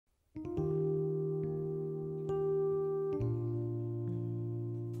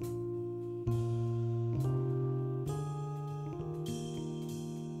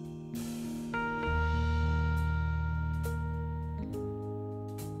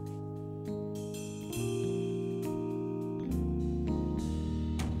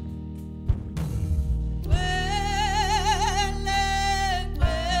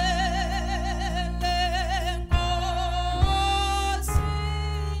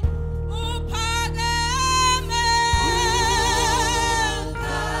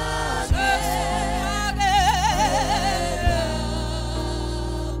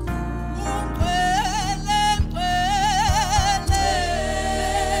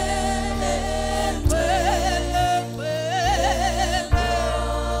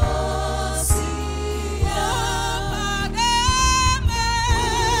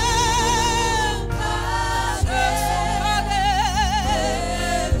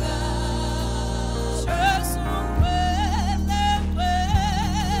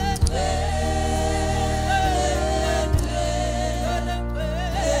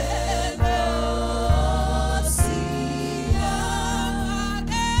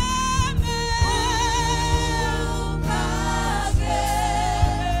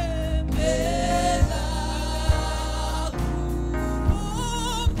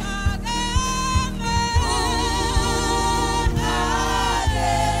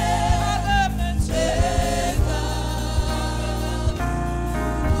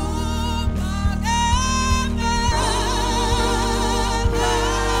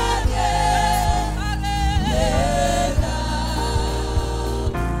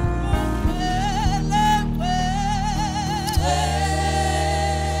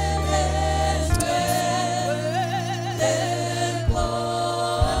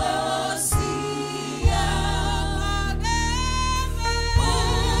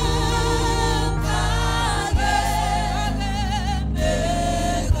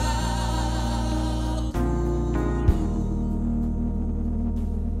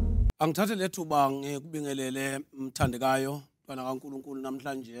Angithathe lethuba ngikubingelele mthandekayo bana kaNkuluNkulu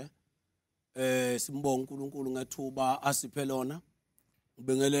namhlanje simbonga uNkulunkulu ngethuba asiphe lona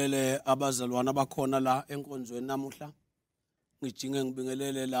ngibingelele abazalwana abakhona la enkonzweni namuhla ngijinge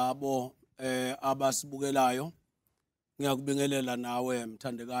ngibingelele labo abasibukelayo ngiyakubingelela nawe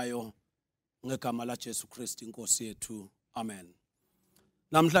mthandekayo ngegama la Jesu Kristu inkosi yethu amen.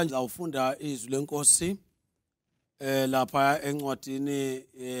 Namhlanje awufunda izwi lenkosi lapha encwadini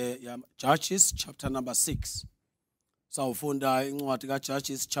ya Judges chapter number 6. Sawufunda incwadi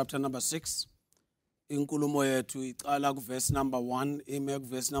kaJudges chapter number 6. Inkulumo yethu iqala kuverse number 1 ime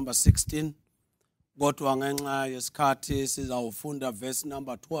kuverse number 16. Kodwa ngenxa yesikhathi sizawufunda verse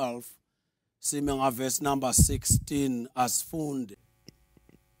number 12 sime ngaverse number 16 asifunde.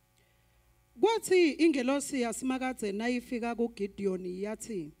 Kwathi ingelosi yasimakadze nayifika kuGideon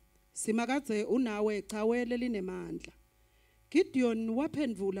yathi simakadze unawe chawele linemandla. Gideon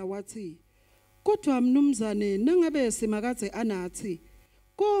waphendvula wathi kodwa mnumzane nangabe simakadze anathi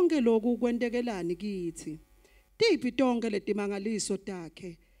konke lokhu kwentekelani kithi. Tiphi tonke letimangaliso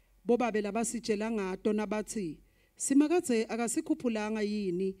takhe bobabe labasitshela ngato nabathi simakadze akasikhuphulanga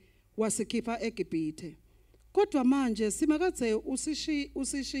yini wasikhipha eGibhithe. Kodwa manje simakadze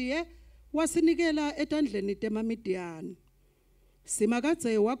usishiye wasinikela etandleni temamidiyani.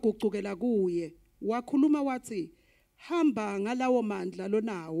 Simakadze wagucukela kuye wakhuluma wathi hamba ngalawo mandla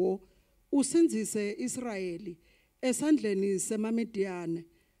lonawo usinzise Israyeli esandleni semamidiyani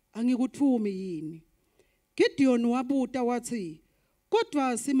angikuthumi yini. Gideon wabuta wathi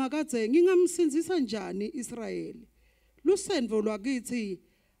kodwa simakadze ngingamsinzisa njani Israyeli? Lusendvo lwakithi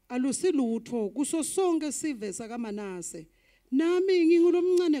alusilutho kuso sonke sive sakaManase nami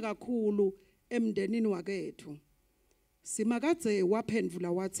ngingulomncane kakhulu emndenini wakethu. Simakadze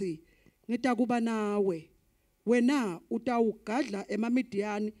waphendvula wathi ngitakuba nawe wena utawugadla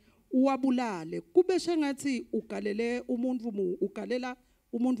emamidiyani uwabulale kube sengathi ugalela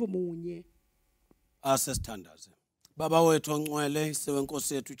umuntu munye. Asesithandaze. Baba wethu ongcwele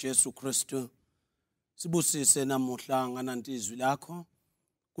sewenkosi yethu Jesu Kristu sibusise namuhla nganantizwi lakho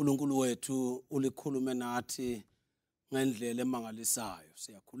uNkulunkulu wethu ulikhulume nathi ngendlela emangalisayo.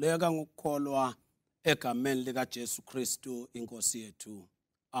 Siyakhuleka ngokukholwa egameni lika Jesu Kristu inkosi yethu.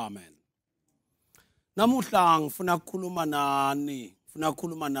 Amen. Namuhla ngifuna ukukhuluma nani, ngifuna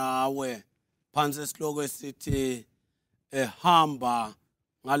ukukhuluma nawe phansi esihloko esithi hamba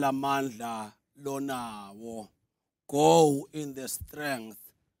ngalamandla lonawo. Go in the strength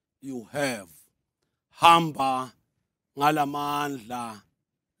you have. Hamba ngalamandla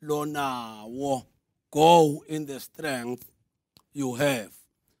lonawo. Go in the strength you have.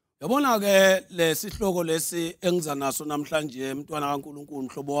 Yabona ke lesihloko lesi engiza naso namhlanje mntwana kaNkuluNkulu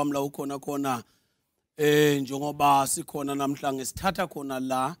mhlobo wami la ukhona khona njengoba sikhona namhlanje sithatha khona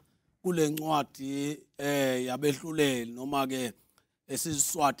la kule ncwadi yabehluleli noma ke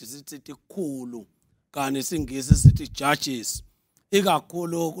esiswati sithi kukhulu kanti isingisi sithi Judges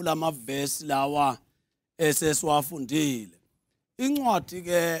ikakhulu kulama verse lawa esesiwafundile. Incwadi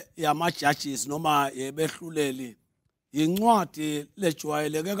ke yama Judges noma yebehluleli incwadi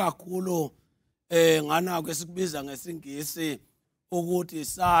lejwayeleke kakhulu ngana ke sikubiza ngesingisi ukuthi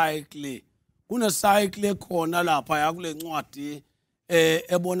cycle. Kune cycle ekhona lapha yakule ncwadi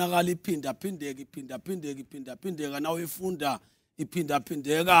ebonakala iphinda nawe uyifunda iphinda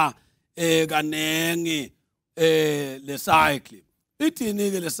kanengi le cycle.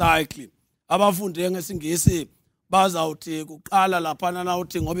 Ithini ke le cycle? Abafunde ngesingisi bazawuthi kuqala lapha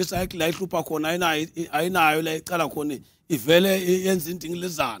nawuthi ngoba icycle ayihlupha khona ayinayo la icala khona ivele yenza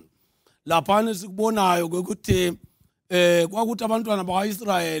indingilizana. Lapha sikubonayo ukuthi kwakuthi abantwana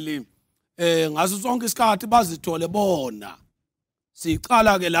bakaIsrayeli ngaso sonke isikhathi bazithole bona.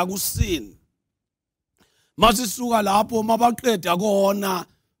 Siqala ke la kuSin. Masisuka lapho mabaqeda kona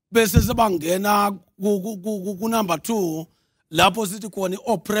bese sebangena ku number 2 lapho sithi khona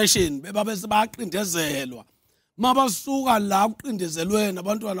ioppression bebabe sebaqindezelwa. Mabasuka la uqindezelweni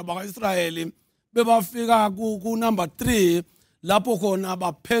abantwana bakaIsrayeli bebafika ku number 3 lapho khona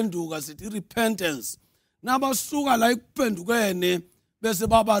baphenduka sithi repentance. Nabasuka la ikuphendukene bese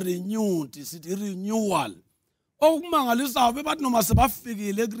baba renewed sithi renewal. Okumangalisayo bebathi noma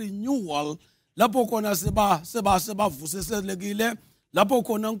sebafikile ku renewal lapho khona sebavuseselekile lapho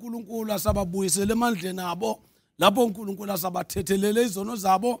khona uNkulunkulu asababuyisele emandleni abo lapho uNkulunkulu asabathethelele izono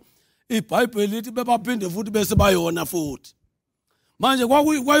zabo. iBhayibheli lithi bebaphinde futhi bese bayona futhi. Manje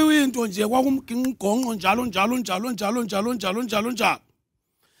kwakuyinto nje kwakumginqonqo njalo.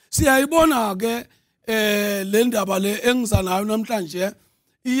 Siyayibona ke le ndaba le engizanayo namhlanje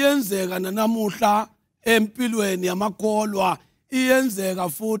iyenzeka namuhla empilweni yamakholwa iyenzeka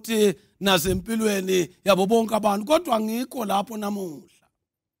futhi nasempilweni yabo bonke abantu kodwa ngikho lapho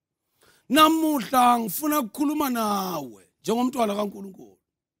namuhla ngifuna ukukhuluma nawe njengomntwana kaNkulunkulu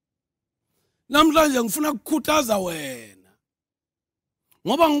namhlanje ngifuna ukukhuthaza wena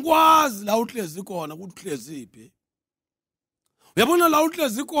ngoba ngikwazi la uhlezi khona ukuthi uhlezi phi uyabona la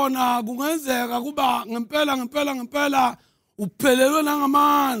uhlezi khona kungenzeka kuba ngempela uphelelwe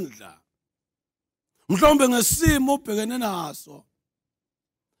nangamandla mhlawumbe ngesimo ubhekene naso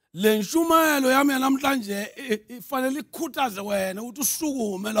le nshumayelo yami namhlanje ifanele ikhuthaze wena ukuthi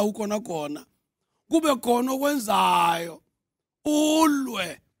usukume la ukhona kube khona okwenzayo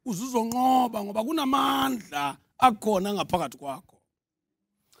ulwe uzuzonqoba ngoba kunamandla akhona ngaphakathi kwakho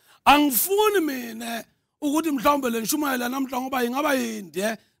angifuni mina ukuthi mhlawumbe le nshumayelo namhlanje ngoba ingaba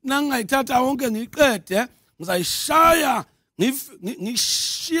yinde nangayithatha wonke ngiqede ngizayishaya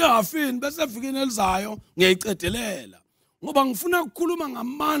ngishiya hafini bese evikini elizayo ngiyayicedelela ngoba ngifuna ukukhuluma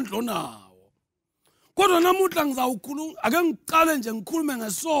ngamandla onawo kodwa namuhla ngizawukhuluma ake ngiqale nje ngikhulume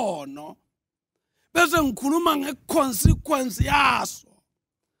ngesono bese ngikhuluma ngeconsequence yaso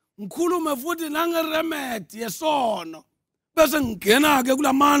ngikhulume futhi nangeremedy yesono bese ngingena ke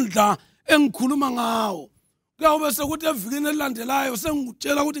kulamandla engikhuluma ngawo kuyawube sekuthi evikini elilandelayo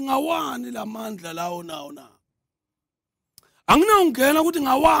sengikutshela ukuthi ngawani lamandla lawo nawo anginawungena ukuthi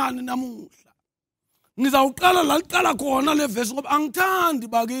ngawani namuhla ngizawuqala la liqala khona le verse ngoba angithandi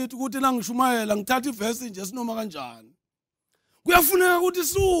bakithi ukuthi nangishumayela ngithatha iverse nje sinoma kanjani kuyafuneka ukuthi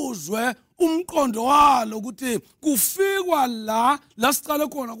sizwe umqondo walo ukuthi kufikwa la siqale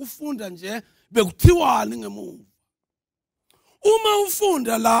khona kufunda nje bekuthiwani ngemuva uma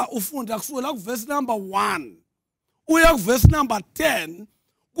ufunda kusukela kuverse number 1 uya kuverse number 10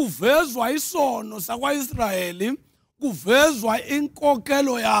 kuvezwa isono sakwaIsrayeli kuvezwa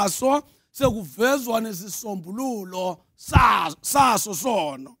inkokelo yaso sekuvezwa nesisombululo saso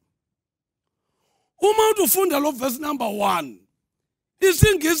sono uma ufunda lo verse number 1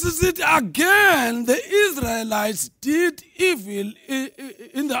 isingisi sithi again the Israelites did evil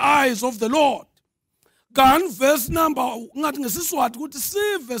in the eyes of the Lord kan verse number ngathi ngesiswati ukuthi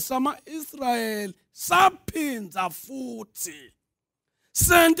sive sama-Israyeli saphinza futhi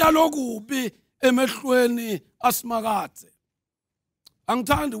senta lokubi emehlweni asimakathe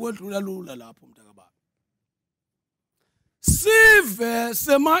angithandi kwedlula lula lapho mntakababa sive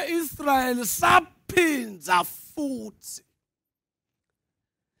sema-Israyeli saphinza futhi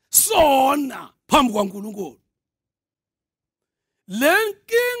sona phambi kwaNkulunkulu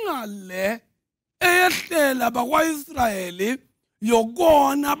lenkinga le eyehlela bakwaIsrayeli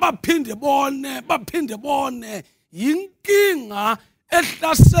yokona baphinde bone yinkinga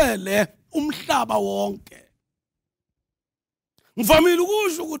ehlasele umhlaba wonke ngivamile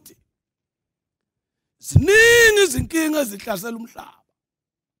ukusho ukuthi ziningi izinkinga ezihlasela umhlaba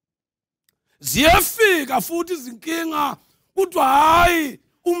ziyafika futhi izinkinga kuthiwa hayi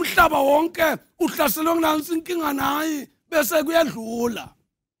umhlaba wonke uhlaselwe ngansi inkinga nayi bese kuyadlula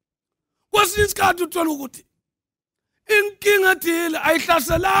kwesinye isikhathi uthola ukuthi inkinga ethile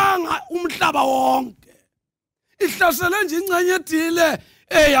ayihlaselanga umhlaba wonke ihlasele nje ingcenye ethile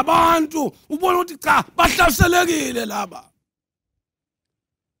yabantu ubona ukuthi cha bahlaselekile laba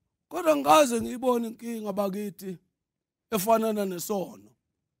kodwa ngaze ngiyibona inkinga bakithi efanana nesono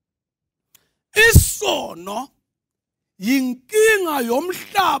isono yinkinga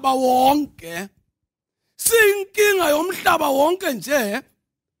yomhlaba wonke siyinkinga yomhlaba wonke nje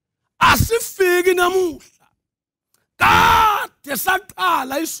asifiki namuhla kade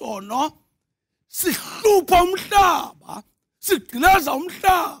saqala isono sihlupha umhlaba sigqileza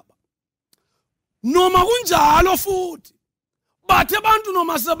umhlaba noma kunjalo futhi bathe abantu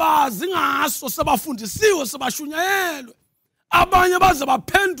noma sebazi ngaso sebafundisiwe sebashunyayelwe abanye baze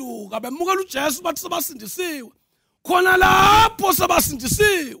baphenduka bemukela uJesu bathi sebasindisiwe khona lapho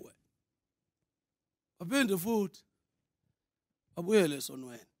sebasindisiwe baphinde futhi abuyele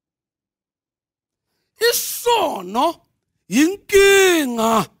esonweni isono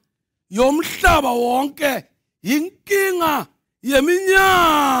yinkinga yomhlaba wonke yinkinga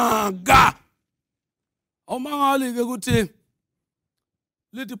yeminyaka awumangali ke ukuthi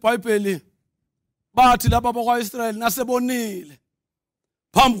lithi iBhayibheli bathi laba bakwaIsrayeli nasebonile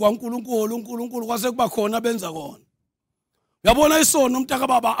phambi kwaNkulunkulu uNkulunkulu kwase kuba khona benza kona uyabona isono umntaka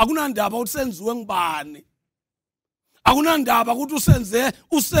baba akunandaba ukuthi senziwe ngibani akunandaba ukuthi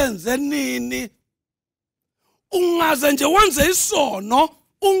usenze nini ungaze nje wenze isono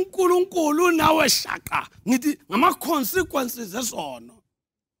uNkulunkulu nawe shaka ngithi ngama consequences esono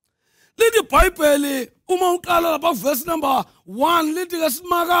lithi iBhayibheli uma uqala lapha verse number 1 lithi ke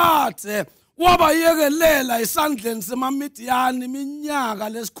simakathe wabayekelela esandleni semaMidiyani iminyaka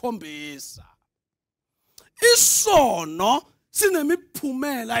lesikhombisa. Isono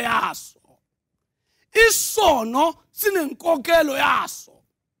sinemiphumela yaso. Isono sinenkokhelo yaso.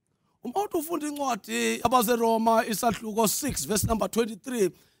 Uma ufunda incwadi yabaseRoma isahluko 6 verse number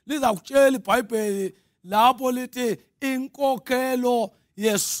 23 liza kutshela iBhayibheli lapho lithi inkokhelo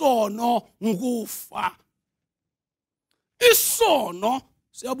yesono ngukufa. Isono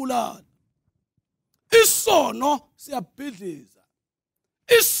siyabulala. Isono siyabhidliza.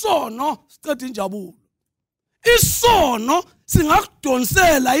 Isono siqeda injabulo. Isono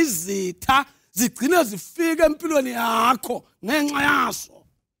singakudonsela izitha zigcine zifike empilweni yakho ngenxa yaso.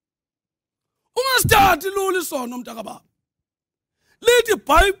 Ungasithathi lula isono mntakababa. Lithi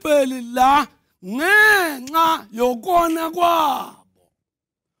iBhayibheli la ngenxa yokona kwabo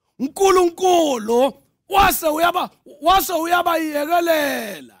uNkulunkulu wase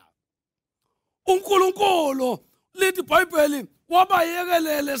uyabayekelela. uNkulunkulu lithi iBhayibheli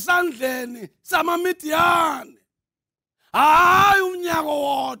wabayekelela esandleni samaMidiyani. Hayi umnyaka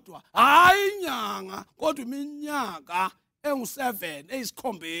wodwa, hayi inyanga, kodwa iminyaka engu7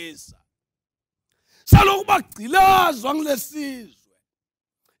 eyisikhombisa. Saloku bagcilazwa ngilesizwe.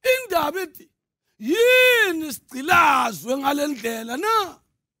 Indaba ithi yini sigcilazwe ngalendlela na?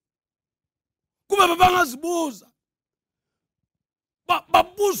 Kube babangazibuza.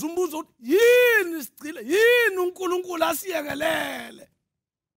 Babuza umbuzo uthi yini sigcile? Yini uNkulunkulu asiyekelele?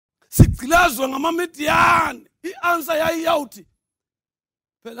 Sigcilazwe ngamaMidiyani. I-answer yayiyawuthi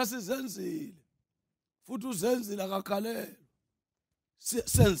phela sizenzile. Futhi uzenzile akakhalelwa.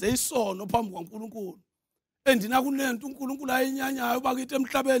 Senze isono phambi kwaNkulunkulu. Endina kunento uNkulunkulu ayinyanyayo bakithi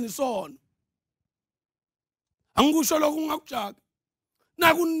emhlabeni isono. Angikusho lokhu ngakujaka.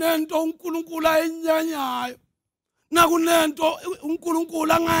 Nakunento uNkulunkulu ayinyanyayo. Nakunento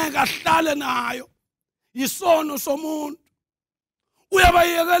uNkulunkulu angeke ahlale nayo. Isono somuntu.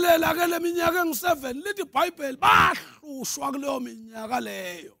 Uyabayekelela ke leminyaka engu7 lithi iBhayibheli bahlushwa kuleyo minyaka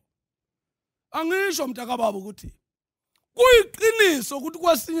leyo. Angisho mntakababa ukuthi kuyiqiniso ukuthi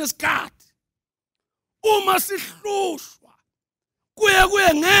kwesinye isikhathi uma sihlushwa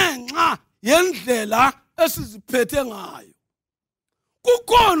kuye ngenxa yendlela esiziphethe ngayo.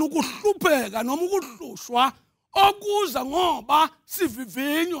 Kukhona ukuhlupheka noma ukuhlushwa okuza ngoba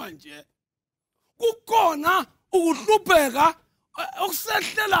sivivinywa nje. Kukhona ukuhlupheka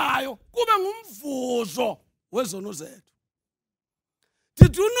okusehlelayo kube ngumvuzo wezono zethu.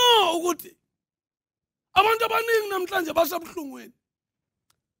 Did you know ukuthi abantu abaningi namhlanje basebuhlungweni?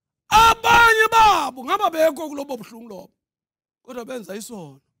 Abanye babo ngaba bekho kulobo buhlungu lobo, kodwa benza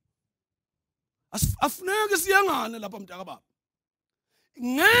isono. Afuneke siyangane lapha mntakababa.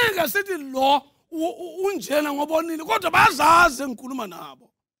 Ngeke sithi lo unjena ngobonile, kodwa bazazi engikhuluma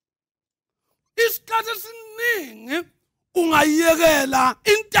nabo. Isikhathi esiningi ungayekela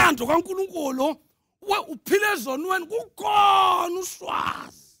intando kaNkulunkulu uphile ezonweni kukhona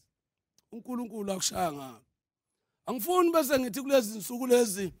uswazi uNkulunkulu akushaya ngabo. Angifuni bese ngithi kulezi insuku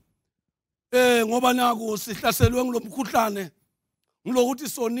lezi ngoba naku sihlaselwe ngilomkhuhlane ngilokuthi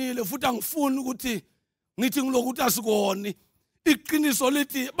sonile, futhi angifuni ukuthi ngithi ngilokuthi asikoni. Iqiniso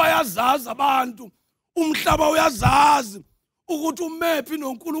lithi bayazazi abantu, umhlaba uyazazi ukuthi umephi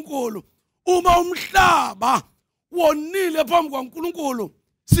noNkulunkulu. Uma umhlaba wonile phambi kwaNkulunkulu,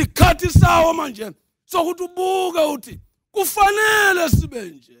 sikhathi sawo manje sokuthi ubuke uthi kufanele sibe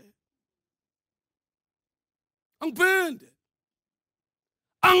nje. Angiphinde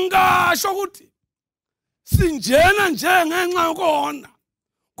angasho ukuthi sinjena nje ngenxa yokona,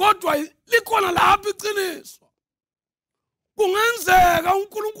 kodwa likhona lapha iqiniso. Kungenzeka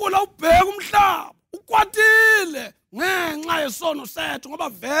uNkulunkulu awubheke umhlaba ukwatile ngenxa yesono sethu, ngoba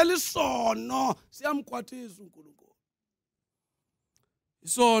vele isono siyamkwatisa uNkulunkulu.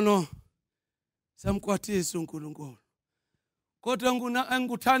 Isono siyamkwatisa uNkulunkulu. Kodwa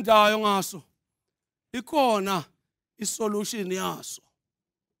engikuthandayo ngaso ikhona isolution yaso.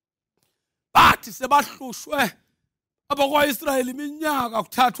 Bathi sebahlushwe abakwaIsrayeli iminyaka,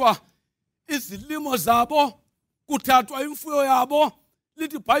 kuthathwa izilimo zabo, kuthathwa imfuyo yabo.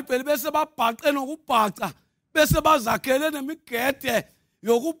 Lithi iBhayibheli bese babhaqe nokubhaca, bese bazakhele nemigede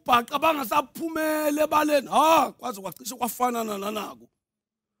yokubhaqa bangasaphumele ebaleni. Kwaze kwacishe kwafanana nanako.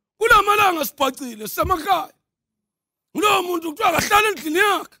 Kulamalanga sibhacile sisemakhaya. Ngulowo muntu kuthiwa kahlala endlini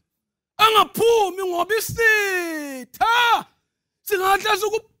yakhe angaphumi ngoba isitha singahle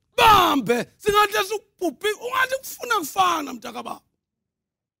sikubambe, singahle sikubhubhi, ungathi kufuna kufana mntakababa.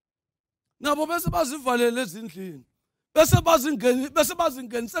 Nabo bese bazivalele ezindlini, bese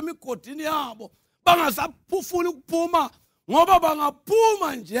bazingenisa emigodini yabo, bangasafuni ukuphuma, ngoba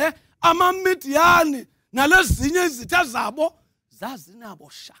bangaphuma nje amaMidiyani nalezinye izitha zabo zazinabo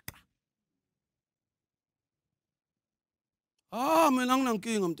shaka. Mina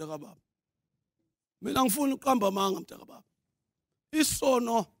nginankinga mntaka baba. Mina ngifuna uqamba amanga mntaka baba.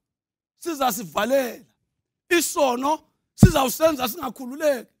 Isono sizasivalela. Isono sizawusenza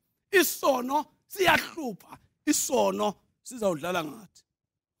singakhululeki. Isono siyahlupha. Isono sizawudlala ngathi.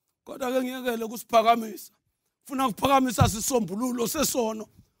 Kodwa ke ngiyekele kusiphakamisa. Ufuna ukuphakamisa sisombululo sesono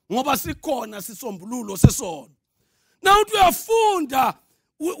ngoba sikhona sisombululo sesono. Na uthi uyafunda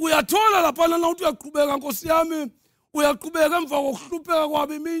uyathola lapha na uthi uyaqhubeka Nkosi yami, uyaqhubeka emva kokuhlupheka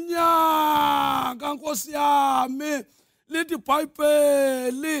kwabe iminyaka Nkosi yami. Lithi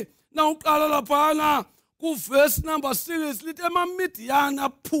iBhayibheli na uqala lapha na ku verse number 6 lithi amaMidiyani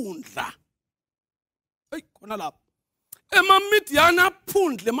aphundla. Hey khona lapha. EmaMidiyani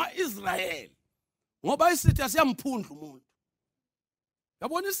aphundle ema-Israyeli ngoba isithi asiyamphundla umuntu.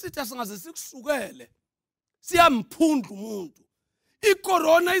 Yabona isithi asingaze sikusukele siyamphundla umuntu.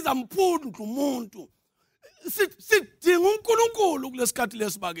 Icorona izamphundla umuntu. Sidinga uNkulunkulu kulesikhathi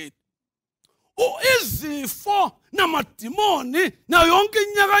lesibakithi. Izifo namadimoni na yonke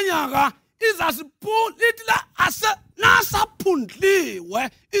inyakanyaka izasiphula lithi la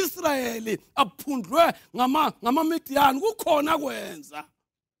nasaphundliwe Israyeli aphundlwe ngamaMidiyani kukhona kwenza.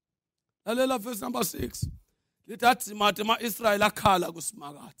 Lalela verse number 6 lithi athi mathe ama-Israyeli akhala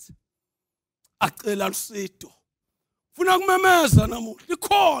kusimakathi acela usizo. Funa kumemeza namuhla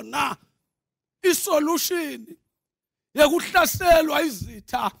ikhona isolution yekuhlaselwa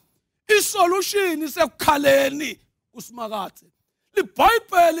izitha. Isolution isekukhaleni kusimakathi.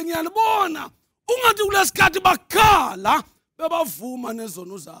 LiBhayibheli ngiyalibona ungathi kulesikhathi bakhala bebavuma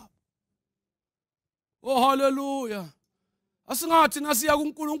nezono zabo. Oh haleluya. Asingathi nasiya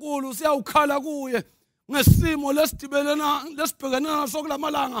kuNkulunkulu siyawukhala kuye ngesimo lesibhekene naso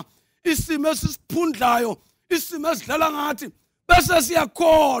kulamalanga, isimo esisiphundlayo, isimo esidlala ngathi bese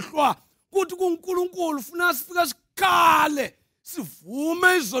siyakhohlwa kuthi kuNkulunkulu ufuna sifike sikhale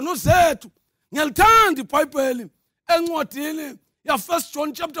sivume izono zethu. Ngiyalithanda iBhayibheli encwadini ya 1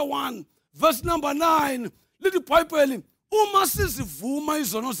 John chapter 1 verse number 9 lithi iBhayibheli uma sizivuma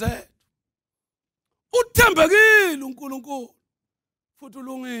izono zethu uthembekile uNkulunkulu futhi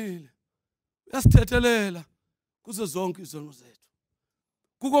ulungile uyasithethelela kuze zonke izono zethu.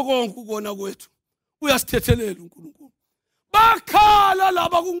 Kuko konke ukona kwethu uyasithethelela uNkulunkulu. Bakhala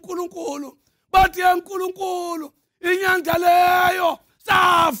laba kuNkulunkulu bathi uNkulunkulu inyanda leyo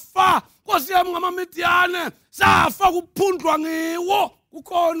safa Nkosi yami ngamaMidiyani safa kuphundlwa ngiwo.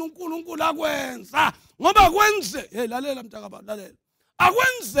 Kukhona uNkulunkulu akwenza ngoba kwenze lalela mntaka baba lalela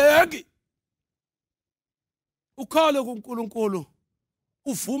akwenzeki ukhale kuNkulunkulu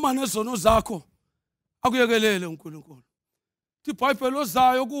uvuma nezono zakho akuyekelele uNkulunkulu. IBhayibheli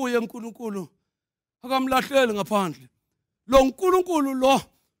ozayo kuye uNkulunkulu akamlahleli ngaphandle. Lo uNkulunkulu lo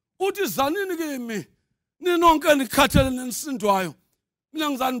uthi zanini kimi ninonke nikhathele nenisindwayo mina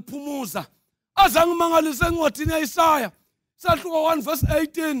ngizaniphumuza. Azangimangalise encwadini yaIsaya sahluko 1 verse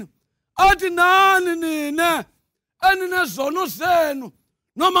 18 athi nani nine eninezono zenu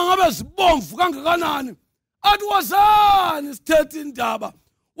noma ngabe zibomvu kangakanani athi wozani sithethe indaba,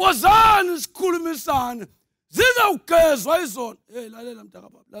 wozani sikhulumisane zizawugezwa izono. Lalela mntaka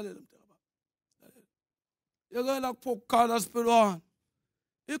baba, lalela mntaka baba, lalela. Yekela kuphokukhala siphelwane.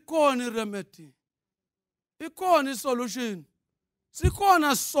 Ikhona iremedy, ikhona isolution,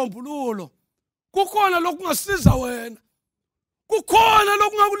 sikhona sisombululo. Kukhona lokungasiza wena, kukhona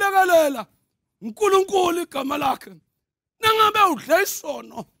lokungakulekelela uNkulunkulu igama lakhe. Nangabe udla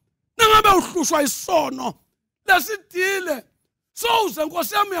isono, nangabe uhlushwa isono lesidile souze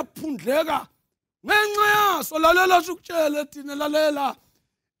Nkosi yami yaphundleka ngenxa yaso. Lalela sikutshele thina, lalela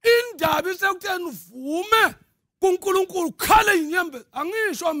indaba isekutheni uvume kuNkulunkulu khale inyembe.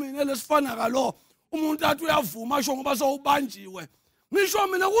 Angisho mina lesifana kalo umuntu athi uyavuma asho ngoba sowubanjiwe. Ngisho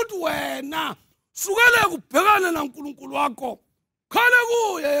mina ukuthi wena sukele kubhekana naNkulunkulu wakho khale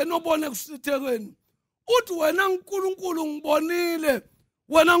kuye yena obone kusithekweni uthi wena uNkulunkulu ngibonile,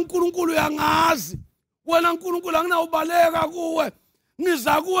 wena uNkulunkulu uyangazi, wena uNkulunkulu anginawubaleka kuwe,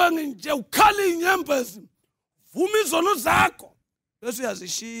 ngiza kuwe nje ukhali inyembezi vuma izono zakho bese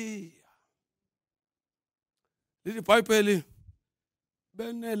uyazishiya. Lithi iBhayibheli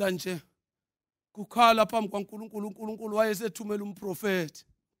benela nje kukhala phambi kwaNkulunkulu. uNkulunkulu wayesethumela umprofeti.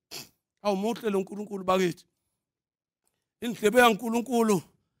 Awumuhle lo uNkulunkulu bakithi. Indlebe yaNkulunkulu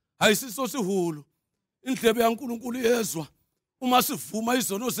ayisiso sihulu. Indlebe yaNkulunkulu iyezwa uma sivuma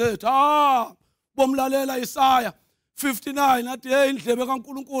izono zethu. Bomlalela Isaya 59 athi indlebe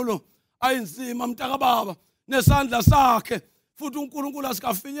kaNkulunkulu ayinzima mntaka baba nesandla sakhe futhi uNkulunkulu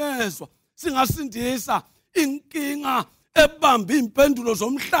asikafinyezwa singasindisa inkinga ebamba impendulo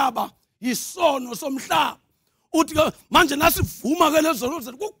zomhlaba yisono somhlaba. Uthi manje nasivuma ke lezo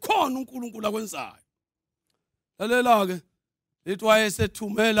zethu kukhona uNkulunkulu akwenzayo. Lalela ke lithi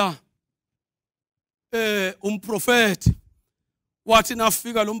wayesethumela umprofeti, wathi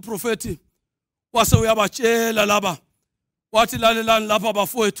nafika lo mprofeti wase uyabatshela laba, wathi lalelani lapha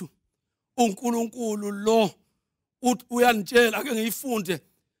bafowethu, uNkulunkulu lo uyanitshela ke ngiyifunde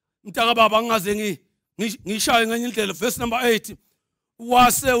mntaka baba ngingaze ngishaye ngenye indlela. Verse number 8,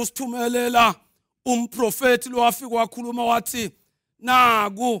 wase usithumelela umprofeti lo wafika wakhuluma wathi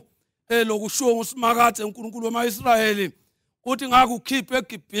naku lokusho usimakade uNkulunkulu wama-Israyeli uthi ngakukhipha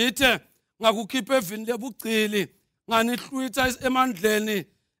eGibhithe, ngakukhipha evini lebugcili, nganihlwitha emandleni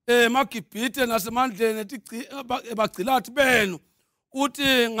emaGibhithe nasemandleni ebagcilathi benu,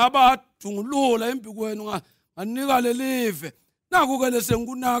 uthi ngabadungulula empikweni nganika lelive. Naku-ke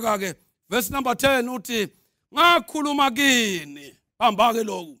lesengikunaka-ke. Verse number 10 uthi ngakhuluma kini, hamba-ke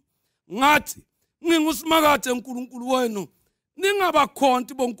lokhu, ngathi ngingusimakade uNkulunkulu wenu,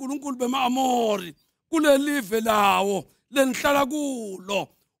 ningabakhonti bonkulunkulu bema-Amori kulelive lawo lenihlala kulo.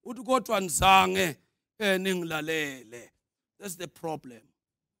 Uthi kodwa nizange ningilalele. That's the problem.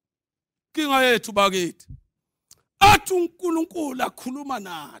 Kinga yethu bakithi, athi uNkulunkulu akhuluma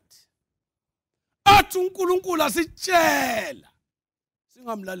nathi, athi uNkulunkulu asitshela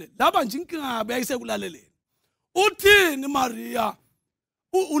singamlaleli. Laba nje inkinga yabe ayisekulaleleni. Uthini Maria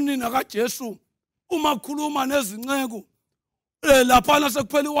unina kaJesu uma khuluma nezinceku laphana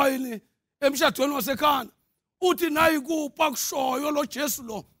sekuphela iwayini emshadweni wasekhana, uthi nayi kupha kushoyo lo Jesu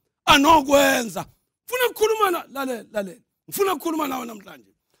lo anokwenza. Ngifuna ukukhuluma lalela, ngifuna ukukhuluma nawe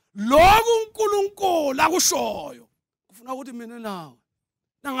namhlanje. Lokhu uNkulunkulu akushoyo ufuna ukuthi mina nawe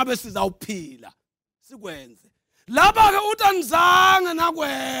nangabe sizawuphila sikwenze. Laba ke uthi anizange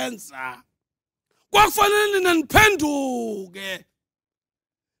nakwenza, kwakufanele nina niphenduke.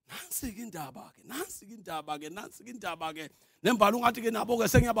 Nansi-ke indaba-ke, nembala ungathi-ke nabo-ke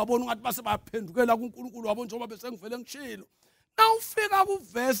sengiyababona ungathi base baphendukela kuNkulunkulu wabo njengoba besengivele ngishilo. Nawufika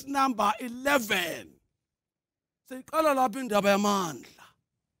kuverse number 11, seyiqala lapho indaba yamandla.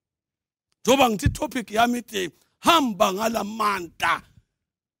 Njengoba ngithi topic yami ithi hamba ngalamandla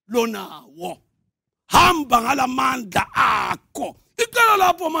lonawo, hamba ngalamandla akho. Iqala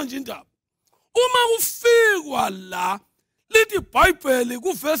lapho manje indaba. Uma kufikwa la lithi iBhayibheli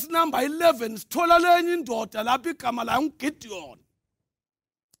kuverse number 11 sithola lenye indoda lapho igama layo uGideon.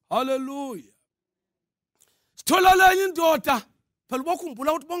 Hallelujah. Sithola lenye indoda, phela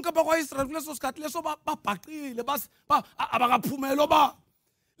bakhumbula ukuthi bonke abakwa-Israyeli kuleso sikhathi leso babhaqile abakaphumelo ba.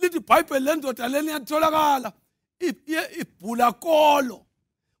 Lithi iBhayibheli le ndoda leni yatholakala ibhula kolo,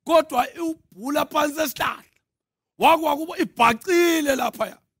 kodwa ibhula phansi esihlahla. Wakuba ibhacile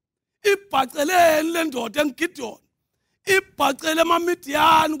laphaya, ibhaceleni le ndoda enguGideon, ibhacele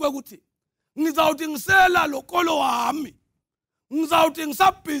amaMidiyani kwekuthi ngizawuthi ngisela lo kolo wami, ngizawuthi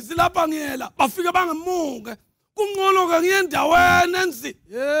ngisabhizi lapha ngiyela bafike bangemuke, kungcono-ke ngiye endaweni enzi.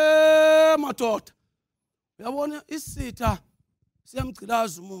 Madoda, uyabona isitha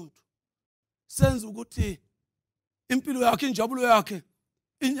siyamgcilaza umuntu, senza ukuthi impilo yakhe, injabulo yakhe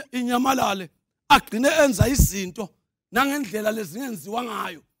inyamalale, agcine enza izinto nangendlela lezingenziwa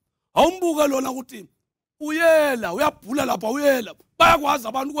ngayo. Awumbuke lona ukuthi uyela uyabhula lapha, uyela bayakwazi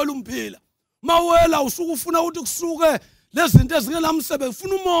abantu kwela umphila. Mawela usuku ufuna ukuthi kusuke lezinto ezingenamsebenzi,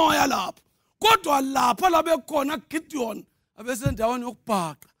 ufuna umoya lapha. Kodwa lapha labekhona Gideon abesendaweni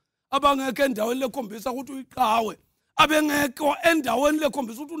yokubhaqa, abangekho endaweni lekhombisa ukuthi uyiqhawe, abengekho endaweni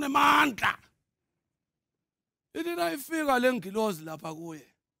lekhombisa ukuthi unemandla. Ithi nayifika le ngilozi lapha kuye,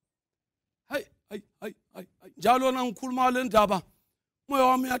 hayi njalo nangikhuluma le ndaba moya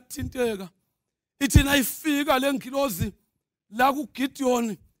wami yathinteka. Ithi nayifika le ngilozi la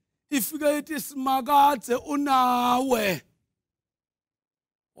kuGideon, ifike ithi simakade unawe.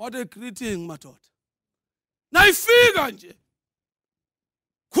 What a greeting madoda. Nayifika nje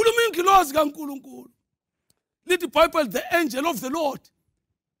khuluma ingilozi kaNkulunkulu. Lithi iBhayibheli the angel of the Lord,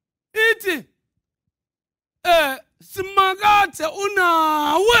 ithi simakade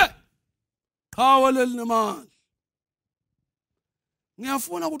unawe, qhawe lelinamandla.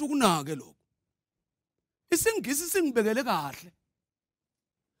 Ngiyafuna ukuthi ukunake lokho. Isingisi singibekele kahle.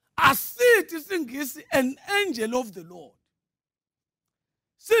 Asithi isingisi an angel of the Lord.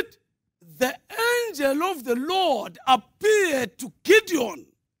 Sit, the angel of the Lord appeared to Gideon.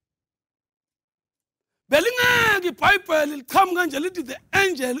 Belingeke iBhayibheli liqhamuka nje lithi the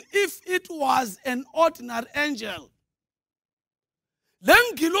angel if it was an ordinary angel.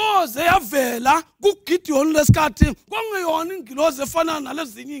 lengilozi eyavela kuGideon lesikhathi kwangeyona ingilozi efana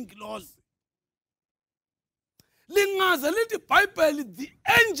nalezinye ingilozi. Lingaze lithi iBhayibheli the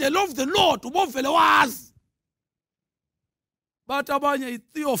angel of the Lord ubovele wazi. Bathi abanye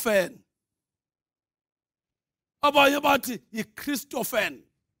iTheophany, abanye bathi iChristophan.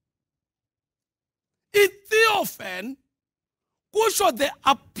 iTheophany kusho the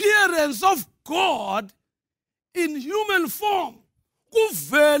appearance of God in human form,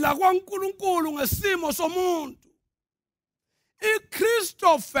 kuvela kwaNkulunkulu ngesimo somuntu.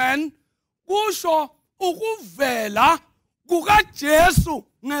 iChristophan kusho ukuvela kukaJesu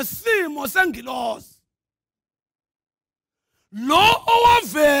ngesimo sengilosi. Lo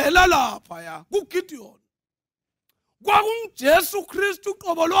owavela lapha ya kuGideon kwakunguJesu Kristu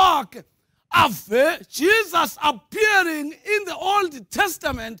uqobo lwakhe. Jesus appearing in the Old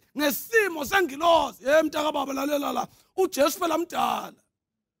Testament ngesimo sengilosi. Mntaka baba lalela la, uJesu phela mdala.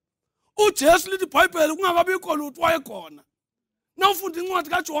 uJesu lithi iBhayibheli kungakabikho lutho wayekhona. Nawufunda incwadi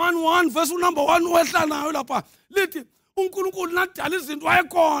kaJohn 1 verse number 1 wehla nayo lapha lithi uNkulunkulu nadala izinto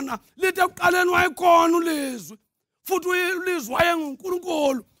wayekhona, lithi ekuqaleni wayekhona ulizwi, futhi ulizwi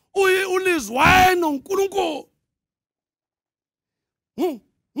wayenguNkulunkulu, ulizwi wayenoNkulunkulu.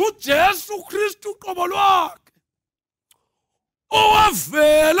 nguJesu Kristu uqobo lwakhe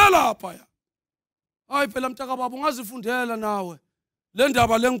owavela lapha ya. Hayi phela mntaka baba ungazifundela nawe le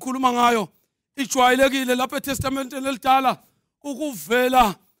ndaba lengikhuluma ngayo ijwayelekile lapha eTestamenteni elidala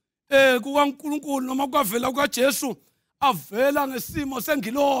ukuvela kukaNkulunkulu noma kwavela kukaJesu avela ngesimo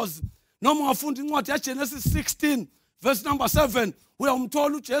sengilozi. Noma ungafunda incwadi yaGenesis 16 verse number 7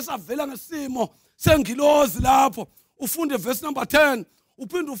 uyamthola uJesu avela ngesimo sengilozi lapho. Ufunde verse number 10,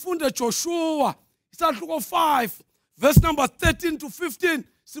 uphinde ufunde Joshua isahluko 5 verse number 13 to 15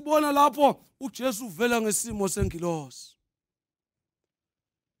 sibona lapho uJesu uvela ngesimo sengilozi.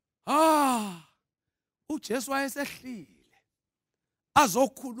 uJesu wayesehlile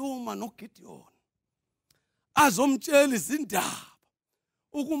azokhuluma noGideon, azomtshela izindaba,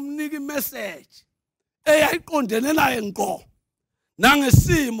 ukumnika imessage eyayiqondene naye ngqo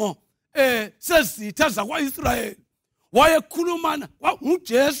nangesimo sezitha zakwaIsrayeli. Wayekhuluma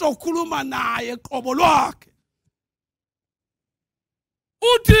nguJesu okhuluma naye eqobo lwakhe.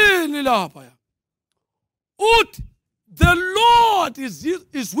 Uthini lapha ya? Uthi the Lord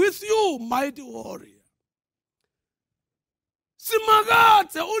is with you, mighty warrior.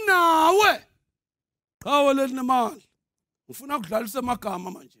 Simakade unawe qhawe lelinamandla. Ngifuna ukudlalisa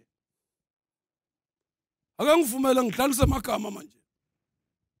amagama manje. Ake ngivumele ngidlalise amagama manje.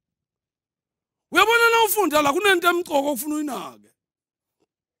 Uyabona na ufunda la kunento emqoko ufuna uyinake.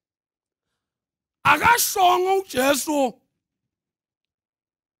 Akashongo uJesu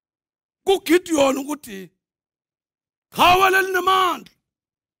kuGideon ukuthi qhawe lelinamandla.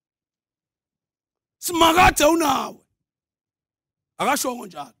 Simakade unawe. Akashongo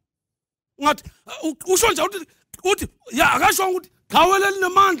njalo. Ngathi usho njalo uthi ya akashongo ukuthi qhawe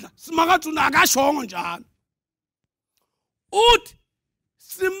lelinamandla simakade una akashongo njalo. Uthi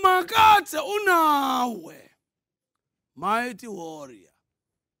simakade unawe, mighty warrior.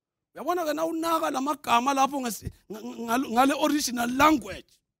 Uyabona ke na unaka lamagama lapho ngale original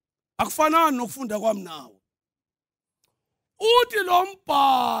language akufanani nokufunda kwami nawe. Uthi lo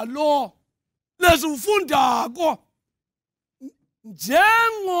mbhalo lezi ufundako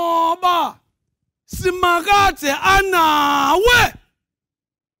njengoba simakade anawe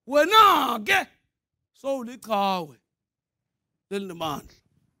wena ke sowuliqhawe lelinamandla.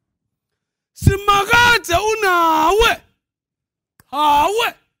 Simakade unawe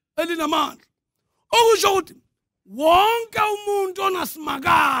qhawe elinamandla. Okusho ukuthi wonke umuntu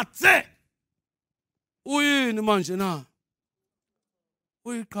onasimakade uyini manje na?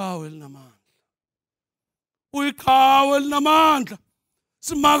 Uyiqhawe elinamandla. Uyiqhawe elinamandla.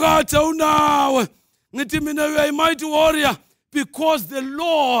 Simakade unawe. Ngithi mina you are a mighty warrior because the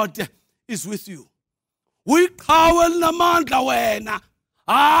Lord is with you. Uyiqhawe elinamandla wena.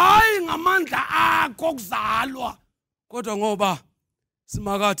 Hayi ngamandla akho okuzalwa kodwa ngoba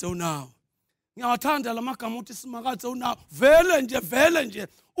simakade unawe. Ngiyawathanda lamagama uthi simakade unawe. Vele nje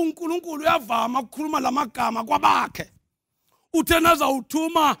uNkulunkulu uyavama ukukhuluma lamagama kwabakhe. Uthena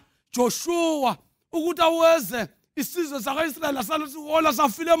zawuthuma Joshua ukuthi aweze isizwe sakaIsrael asalihola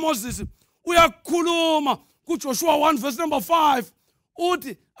safile Moses. Uyakhuluma kuJoshua 1 verse number 5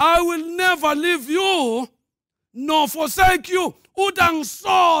 uthi I will never leave you nor forsake you. Uthi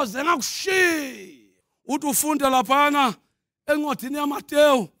angisoze ngakushiya. Uthi ufunda laphana encwadini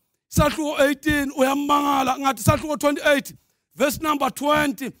yaMateyu isahluko 18 uyamangala ngathi isahluko 28 verse number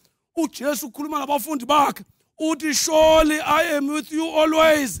 20 uJesu ukhuluma nabafundi bakhe uthi surely I am with you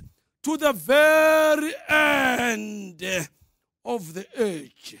always to the very end of the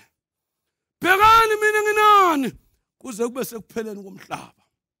age. Bhekani mina nginani kuze kube sekupheleni komhlaba.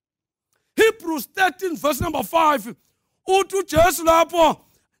 Hebrews 13 verse number 5 uthi uJesu lapho,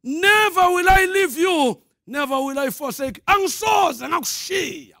 never will I leave you, never will I forsake. Angisoze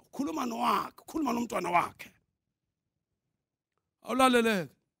ngakushiya. Ukhuluma nowakhe, ukhuluma nomntwana wakhe.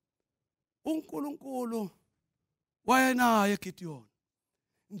 Awulaleleke. uNkulunkulu wayenaye Gideon.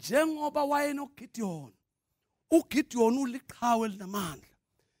 Njengoba wayenoGideon, uGideon uliqhawe linamandla.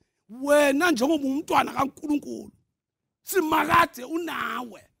 Wena njengoba umntwana kaNkulunkulu, simakade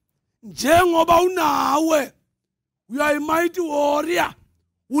unawe. Njengoba unawe, you are a mighty warrior.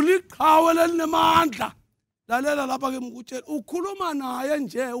 Uliqhawe linamandla. Lalela lapha ke ngikutshela, ukhuluma naye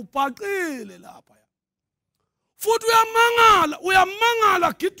nje ubhaqile lapha. Futhi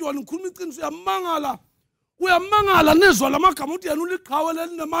uyamangala Gideon, ngikhuluma iqiniso, uyamangala nezwa lamagama uthi yena uliqhawe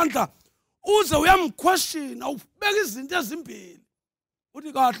linamandla. Uze uyamquestion, ubeka izinto ezimbili.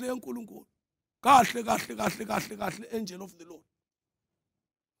 Uthi kahle enkulunkulu. Kahle angel of the Lord.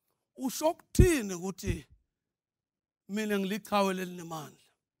 Usho ukuthini ukuthi mina ngiliqhawe linamandla?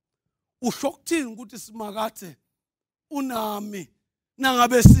 Usho ukuthini ukuthi simakade unami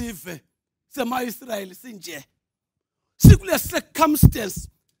nangabe sive sema-Israyeli sinje? Sikule circumstance,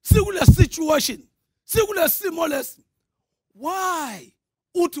 sikule situation, sikule simo lesi. Why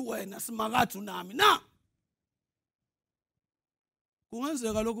uthi wena simakade unami na?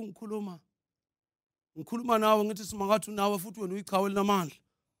 Kungenzeka lokhu ngikhuluma nawe ngithi simakade unawe futhi wena uyiqhawe linamandla.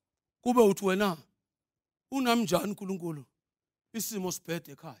 Kube uthi wena unami njani uNkulunkulu? Isimo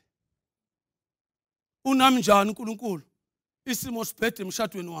sibhede ekhaya. Unami njani uNkulunkulu? Isimo sibhede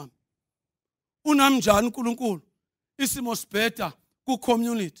emshadweni wami. Unami njani uNkulunkulu? Isimo sibheda ku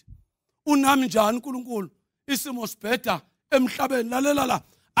community. Unami njani uNkulunkulu? Isimo sibheda emhlabeni. Lalela,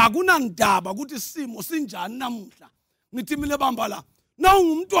 akunandaba ukuthi isimo sinjani namuhla. Ngithi mina bamba la, na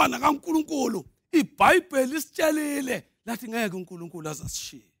ungumntwana kaNkulunkulu, iBhayibheli isitshelile lathi ngeke uNkulunkulu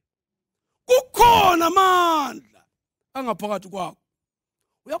azasishiya. Kukhona amandla angaphakathi kwakho.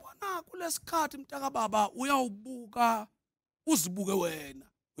 Uyabona kulesikhathi mntaka baba uyawubuka, uzibuke wena,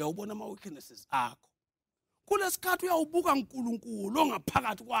 uyawubona ama weaknesses akho. Kulesikhathi uyawubuka uNkulunkulu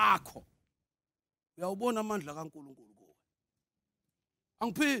ongaphakathi kwakho. Uyawubona amandla kaNkulunkulu kuwe.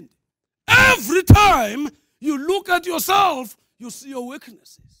 Angiphindi. Every time you look at yourself, you see your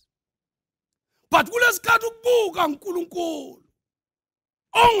weaknesses. But kulesikhathi ubuka uNkulunkulu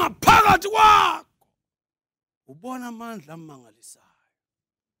ongaphakathi kwakho, ubona amandla amangalisayo.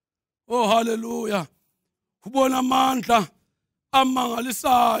 Oh hallelujah. Ubona amandla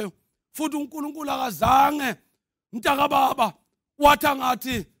amangalisayo. Futhi uNkulunkulu akazange mntaka baba wathi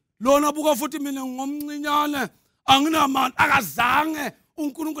ngathi lona buka futhi mina ngomncinyane anginamandla. Akazange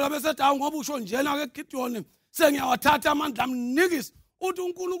uNkulunkulu abesethi hawu ngoba usho njena ke Gideon sengiyawathatha amandla amnikisa. Uthi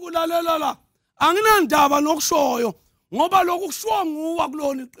uNkulunkulu lalela la, anginandaba nokushoyo ngoba lokhu kushiwo nguwe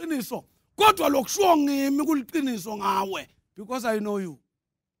kulona iqiniso, kodwa lokushiwo ngimi kuliqiniso ngawe, because I know you.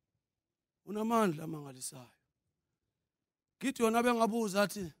 Unamandla amangalisayo. Gideon abengabuza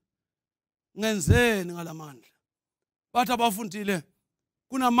athi ngenzeni ngalamandla? Bathi abafundile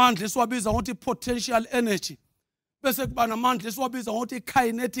kunamandla esiwabiza ngokuthi potential energy, bese kuba namandla esiwabiza ngokuthi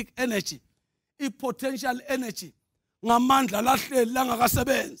kinetic energy. I-potential energy ngamandla lahleli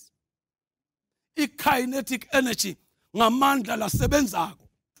langakasebenzi. I-kinetic energy ngamandla lasebenzako.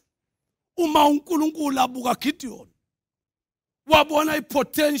 Uma uNkulunkulu abuka Gideon, wabona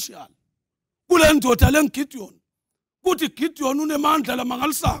i-potential kule ndoda lengideon, kuthi Gideon unemandla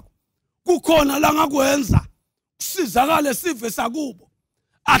lamangalisako, kukhona la ngakwenza kusizakale sive sakubo,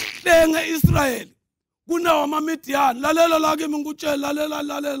 ahlenge Israyeli kunawo amaMidian. Lalela la kimi ngikutshela,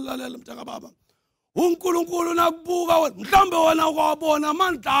 lalela mntaka baba, uNkulunkulu nakubuka wena, mhlambe wena ukwabona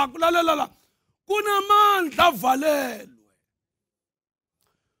amandla akho. Lalela, kunamandla avalelwe,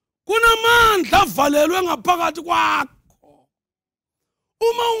 kunamandla avalelwe ngaphakathi kwakho.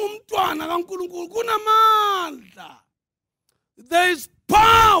 Uma ungumntwana kaNkulunkulu kunamandla. There is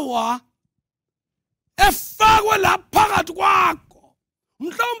power efakwe la phakathi kwakho.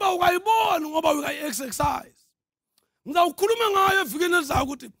 Mhlawumbe ukayibona ngoba uyayi-exercise. Ngizawukhuluma ngayo evikini elizayo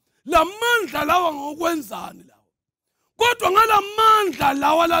ukuthi la mandla lawa ngokwenzani lawa. Kodwa ngala mandla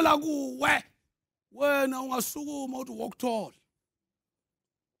lawa lala kuwe, wena ungasukuma uthi wokuthola.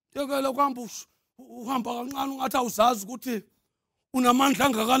 Tekela kuhamba uhamba kancane ungathi awuzazi ukuthi unamandla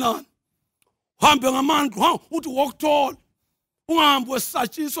angakanani. Uhambe ngamandla uthi wokuthola. Ungahambe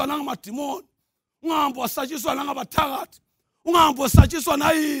wesatshiswa nangamadimoni, ungahambe wasatshiswa nangabathakathi, ungahambe wasatshiswa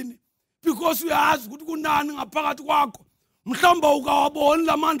nayini, because uyazi ukuthi kunani ngaphakathi kwakho. Mhlawumbe ukawaboni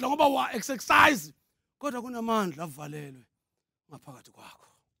lamandla ngoba wa exercise, kodwa kunamandla avalelwe ngaphakathi kwakho.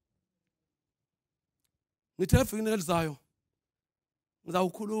 Ngithe evikini elizayo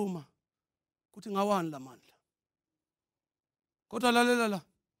ngizawukhuluma ukuthi ngawani lamandla. Kodwa lalela la,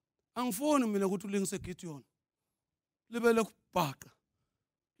 angifuni mina ukuthi ulingise Gideon. Libe lokubhaqa,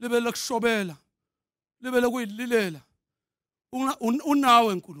 libe lokushobela, libe lokuyililela.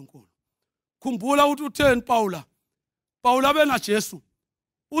 Unawe uNkulunkulu. Khumbula ukuthi utheni Paula bena Jesu.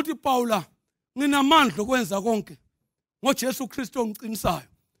 Uthi Paula, nginamandla okwenza konke ngoJesu Kristu ongiqinisayo.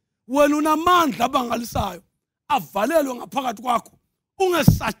 Wena unamandla abangalisayo avalelwe ngaphakathi kwakho,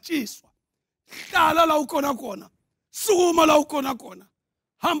 ungesatshiswa. Hlala la ukhona khona, sukuma la ukhona khona,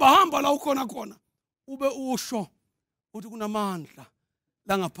 hamba la ukhona khona, ube usho uthi kunamandla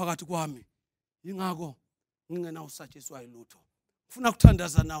la ngaphakathi kwami, ingakho ngingena usatshiswa yilutho. Ngifuna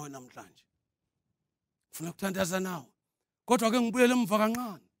ukuthandaza nawe namhlanje. Ngifuna ukuthandaza nawe. Kodwa ke ngibuyele emva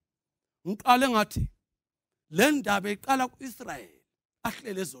kancane. Ngiqale ngathi le ndaba iqala kuIsrayeli,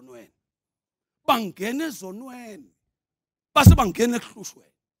 ahlele ezonweni. Bangena ezonweni, base bangena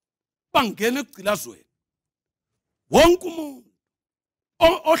ehlushweni, bangena egcilazweni. Wonke umuntu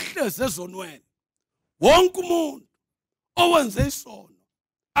ohleze ezonweni, wonke umuntu owenze isono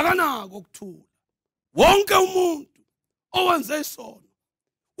akanako ukuthula. Wonke umuntu owenze isono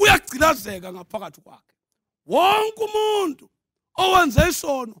uyagcilazeka ngaphakathi kwakhe. Wonke umuntu owenze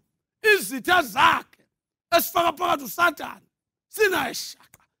isono, izitha zakhe esifaka phakathi uSathane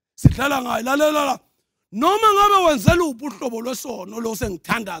sinayishaka sidlala ngayo. Lalela, noma ngabe wenzela uhlobo lwesono lo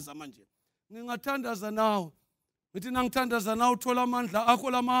sengithandaza manje, ngingathandaza nawe. Ngithi nangithandaza nawe uthola amandla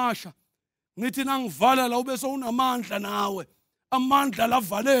akho lamasha. Ngithi nangivala la ube sowunamandla nawe, amandla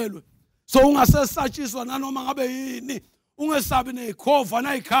lavalelwe, so ungasesatshiswa nanoma ngabe yini. Ungesabi nekhova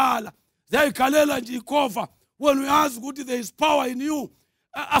nayikhala, ziyayikhalela nje ikhova. Wena uyazi ukuthi there is power in you,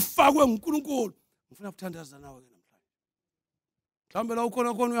 afakwe nguNkulunkulu. Ngifuna ukuthandaza nawe ke namhlanje. Mhlambe la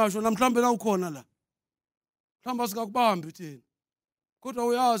ukhona khona uyasho, namhlambe la ukhona la, mhlamba sikakubambi thina, kodwa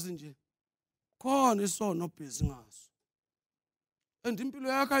uyazi nje khona isono obhizi ngaso. Impilo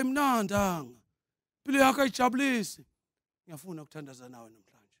yakho ayimnandanga, impilo yakho ayijabulisi. Ngiyafuna ukuthandaza nawe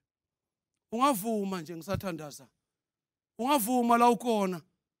namhlanje. Ungavuma nje ngisathandaza. Ungavuma la ukhona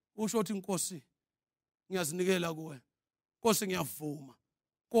usho uthi Nkosi ngiyazinikela kuwe. Nkosi ngiyavuma.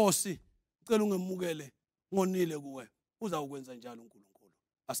 Nkosi ngicela ungemukele ngonile kuwe. Uzawukwenza njalo uNkulunkulu.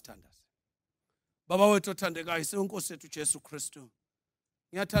 Asithandaze. Baba wethu othandekayo, seNkosi yethu Jesu Kristu,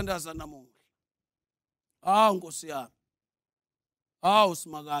 ngiyathandaza namuhla. Nkosi yami.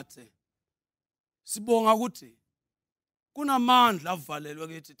 Simakathe. Sibonga ukuthi kunamandla avalelwe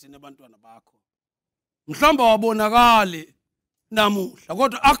kithi thina abantwana bakho. Mhlamba wabonakali namuhla,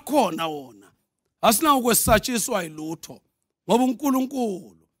 kodwa akukhona wona. Asina ukwesatshiswa yilutho ngoba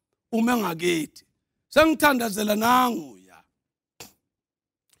uNkulunkulu ume ngakithi. Sengithandazela nanguya,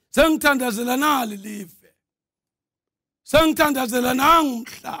 sengithandazela nali live, sengithandazela nangu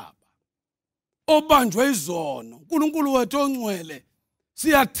umhlaba obanjwe izono. uNkulunkulu wethu ongcwele,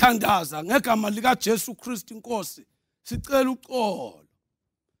 siyathandaza ngegama lika Jesu Kristu Inkosi. Sicela uxolo,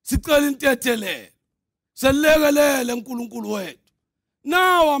 sicela intethelelo, selekelele uNkulunkulu wethu.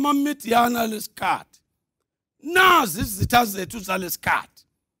 Nawa amaMidiyana lesikhathi, nazi izitha zethu zalesikhathi,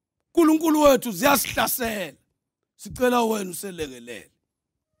 uNkulunkulu wethu ziyasihlasela. Sicela wena uselekelele,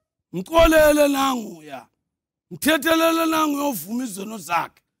 mxolele nanguya, mthethelele nanguya ovuma izono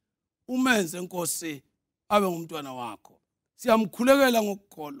zakhe, umenze Nkosi abe ngumntwana wakho. Siyamkhulekela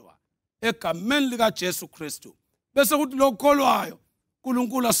ngokukholwa egameni lika Jesu Kristu. Bese kuthi lokholwayo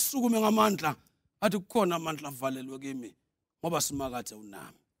uNkulunkulu asisukume ngamandla, athi kukhona amandla avalelwe kimi ngoba simakathe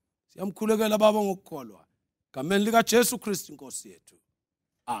unami. Siyamkhulekela Baba ngokukholwa egameni lika Jesu Kristu Inkosi yethu.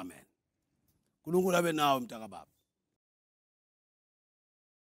 Amen. uNkulunkulu abe nawe mntaka baba.